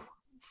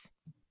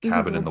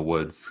 cabin in the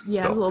woods.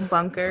 Yeah, so, a little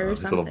bunker or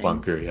something. His little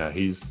bunker, yeah.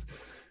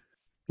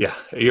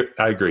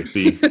 I agree.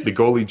 The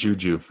goalie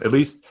juju, at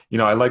least,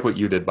 I like what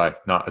you did by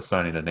not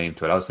assigning a name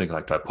to it. I was thinking,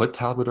 like, do I put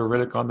Talbot or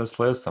Riddick on this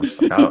list? I'm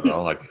just like, I don't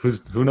know. Like,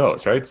 who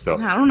knows, right? So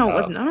I don't know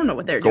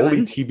what they're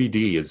doing. Goalie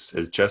TBD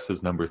is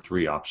Jess's number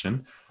 3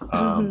 option.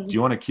 Do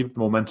you want to keep the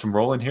momentum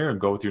rolling here and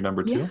go with your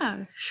number 2?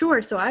 Yeah,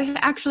 sure. So I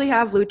actually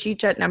have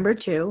Lucic at number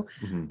 2,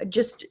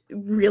 just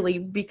really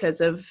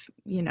because of,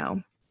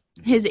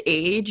 his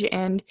age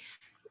and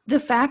the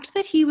fact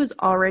that he was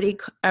already,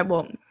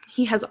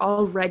 he has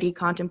already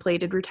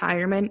contemplated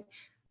retirement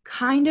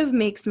kind of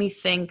makes me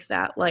think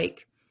that,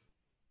 like,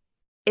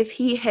 if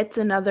he hits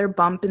another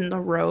bump in the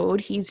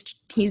road, he's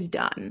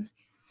done.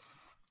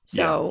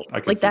 So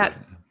like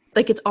that,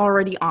 like, it's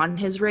already on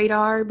his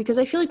radar, because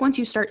I feel like once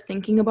you start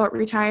thinking about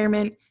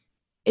retirement,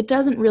 it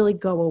doesn't really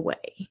go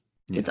away.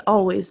 Yeah. It's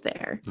always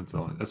there.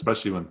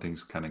 Especially when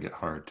things kind of get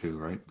hard too,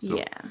 right? So,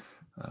 yeah.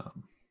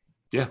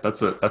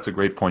 That's a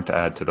great point to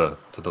add to the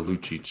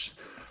Lucic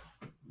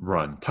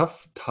run.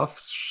 Tough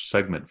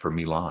segment for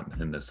Milan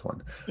in this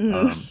one.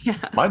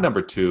 My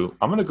number 2,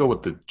 I'm going to go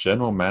with the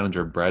general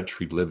manager, Brad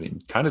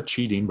Treliving. Kind of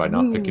cheating by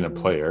not picking a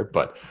player,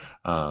 but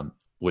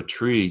with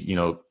Tree,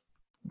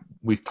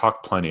 we've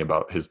talked plenty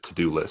about his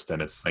to-do list,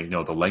 and it's like,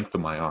 the length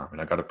of my arm,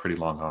 and I got a pretty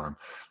long arm.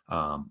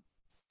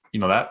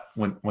 That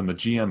when the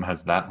GM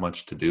has that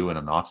much to do in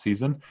an off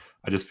season,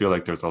 I just feel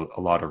like there's a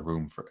lot of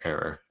room for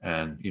error.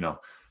 And,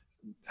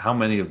 how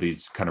many of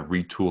these kind of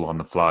retool on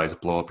the flies,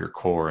 blow up your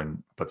core,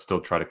 but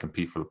still try to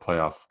compete for the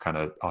playoff kind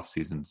of off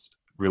seasons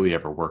really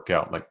ever work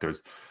out? Like, I'd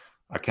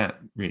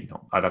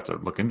have to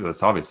look into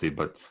this obviously,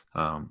 but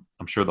I'm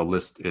sure the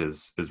list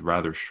is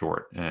rather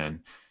short, and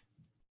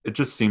it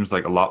just seems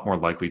like a lot more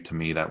likely to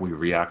me that we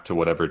react to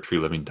whatever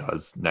Treliving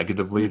does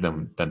negatively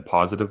than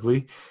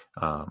positively.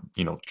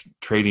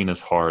 Trading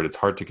is hard. It's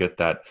hard to get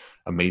that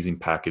amazing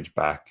package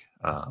back.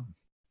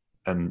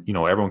 And,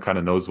 everyone kind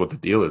of knows what the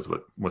deal is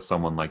with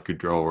someone like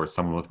Gaudreau or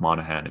someone with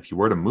Monahan. If you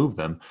were to move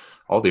them,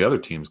 all the other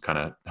teams kind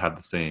of have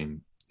the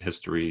same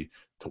history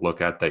to look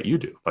at that you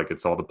do. Like,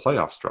 it's all the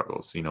playoff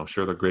struggles.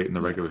 Sure, they're great in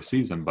the regular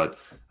season, but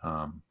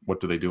what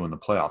do they do in the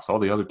playoffs? All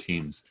the other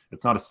teams,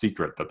 it's not a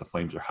secret that the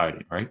Flames are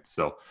hiding, right?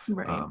 So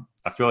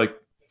I feel like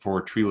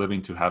for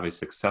Treliving to have a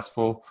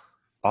successful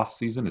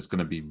offseason is going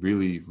to be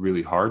really,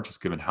 really hard,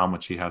 just given how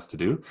much he has to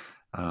do.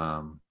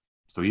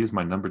 So he is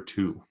my number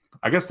 2.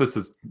 I guess this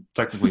is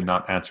technically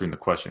not answering the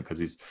question, because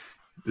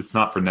it's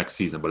not for next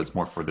season, but it's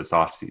more for this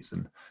off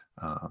season.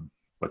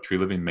 But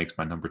Treliving makes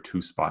my number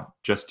 2 spot.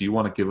 Jess, do you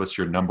want to give us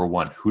your number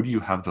 1? Who do you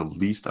have the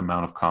least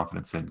amount of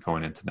confidence in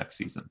going into next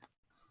season?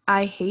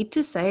 I hate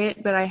to say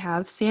it, but I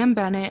have Sam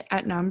Bennett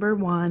at number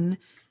 1,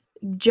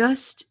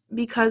 just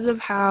because of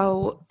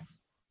how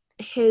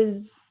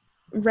his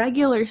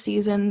regular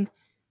season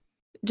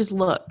just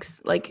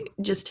looks. Like,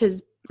 just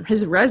his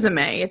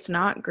resume, it's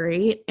not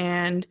great.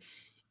 And,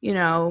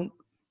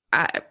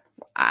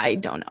 I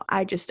don't know.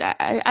 I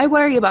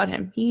worry about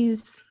him. I'm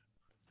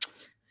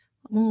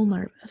a little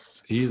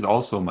nervous. He's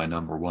also my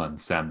number 1,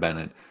 Sam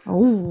Bennett.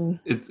 Oh,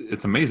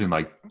 it's amazing.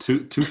 Like,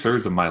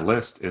 two-thirds of my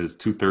list is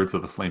 2/3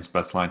 of the Flames'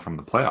 best line from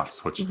the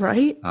playoffs, which is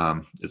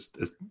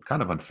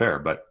kind of unfair,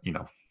 but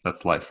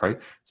that's life,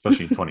 right?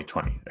 Especially in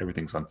 2020,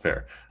 everything's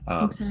unfair.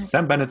 Exactly.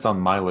 Sam Bennett's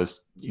on my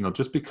list,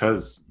 just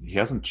because he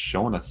hasn't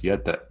shown us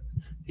yet that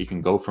he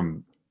can go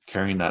from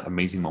carrying that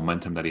amazing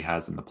momentum that he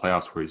has in the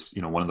playoffs, where he's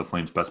one of the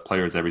Flames' best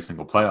players every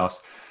single playoffs,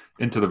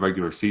 into the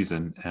regular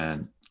season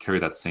and carry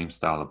that same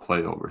style of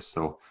play over.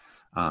 So,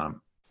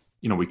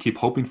 we keep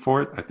hoping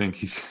for it. I think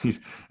he's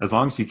as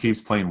long as he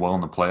keeps playing well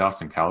in the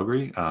playoffs in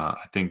Calgary,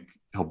 I think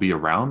he'll be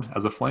around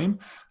as a Flame.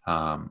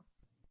 And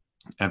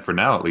for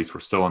now, at least, we're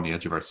still on the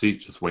edge of our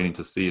seat, just waiting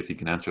to see if he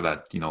can answer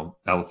that,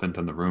 elephant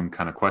in the room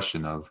kind of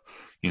question of,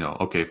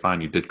 okay,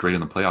 fine, you did great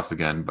in the playoffs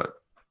again, but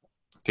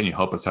can you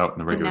help us out in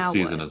the regular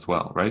season as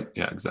well, right?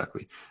 Yeah,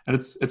 exactly. And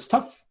it's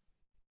tough.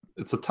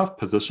 It's a tough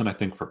position, I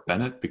think, for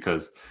Bennett,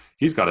 because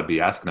he's got to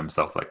be asking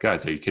himself, like,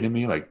 guys, are you kidding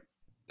me? Like,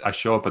 I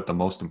show up at the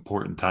most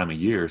important time of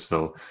year,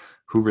 so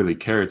who really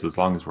cares as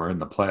long as we're in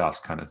the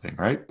playoffs, kind of thing,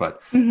 right?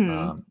 But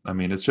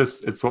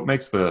it's what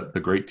makes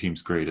the great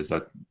teams great, is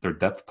that their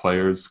depth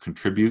players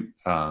contribute,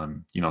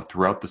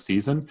 throughout the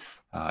season.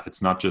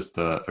 It's not just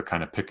a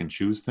kind of pick and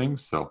choose thing.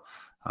 So,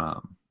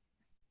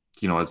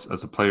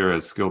 as a player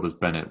as skilled as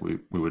Bennett, we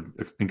would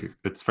think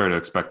it's fair to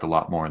expect a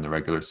lot more in the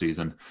regular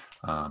season.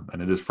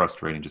 And it is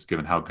frustrating, just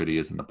given how good he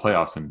is in the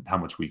playoffs and how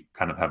much we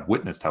kind of have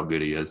witnessed how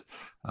good he is.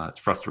 It's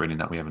frustrating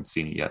that we haven't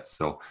seen it yet.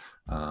 So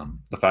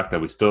the fact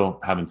that we still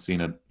haven't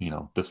seen it,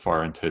 this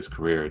far into his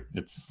career,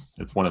 it's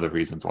one of the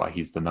reasons why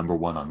he's the number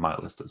 1 on my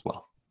list as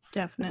well.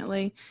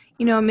 Definitely.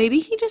 Maybe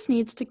he just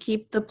needs to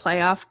keep the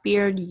playoff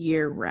beard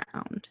year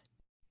round.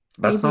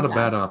 That's not a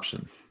bad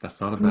option. That's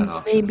not a bad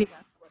option. Maybe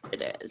that's what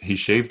it is. He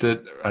shaved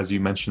it, as you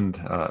mentioned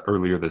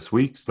earlier this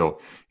week. So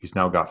he's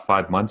now got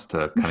 5 months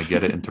to kind of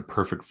get it into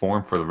perfect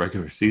form for the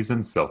regular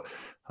season. So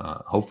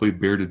hopefully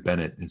Bearded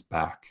Bennett is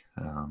back.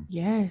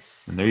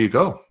 Yes. And there you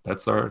go.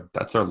 That's our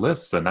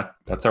list, and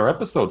that's our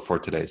episode for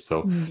today.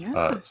 So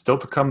still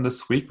to come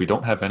this week, we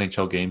don't have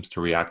NHL games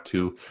to react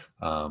to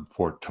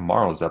for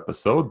tomorrow's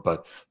episode,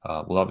 but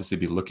we'll obviously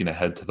be looking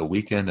ahead to the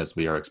weekend as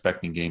we are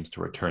expecting games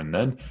to return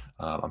then.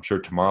 I'm sure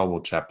tomorrow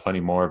we'll chat plenty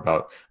more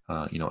about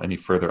any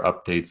further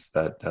updates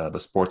that the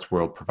sports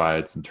world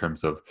provides in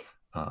terms of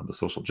the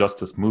social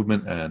justice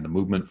movement and the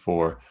movement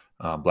for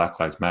Black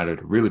Lives Matter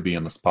to really be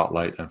in the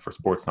spotlight and for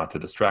sports not to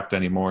distract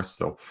anymore.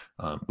 So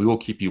we will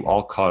keep you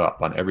all caught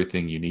up on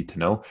everything you need to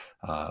know.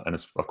 And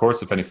of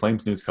course, if any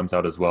Flames news comes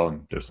out as well,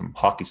 and there's some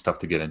hockey stuff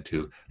to get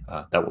into,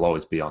 that will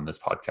always be on this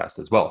podcast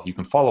as well. You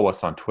can follow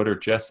us on Twitter.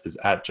 Jess is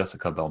at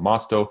Jessica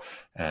Belmosto,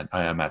 and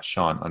I am at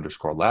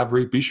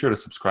Sean_Lavery. Be sure to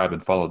subscribe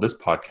and follow this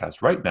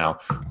podcast right now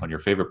on your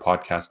favorite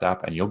podcast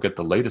app, and you'll get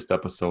the latest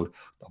episode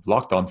of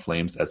Locked On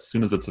Flames as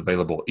soon as it's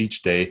available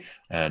each day.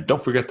 And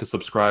don't forget to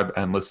subscribe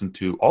and listen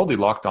to all the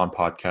Locked On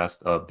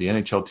podcast of the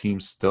NHL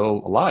teams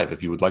still alive.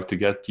 If you would like to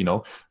get,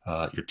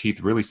 your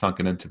teeth really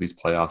sunken into these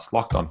playoffs,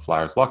 Locked On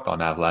Flyers, Locked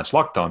On Avalanche,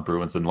 Locked On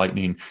Bruins and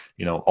Lightning,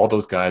 all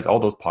those guys, all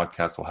those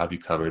podcasts will have you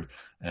covered,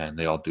 and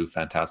they all do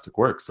fantastic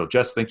work. So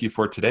Jess, thank you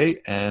for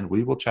today, and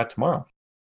we will chat tomorrow.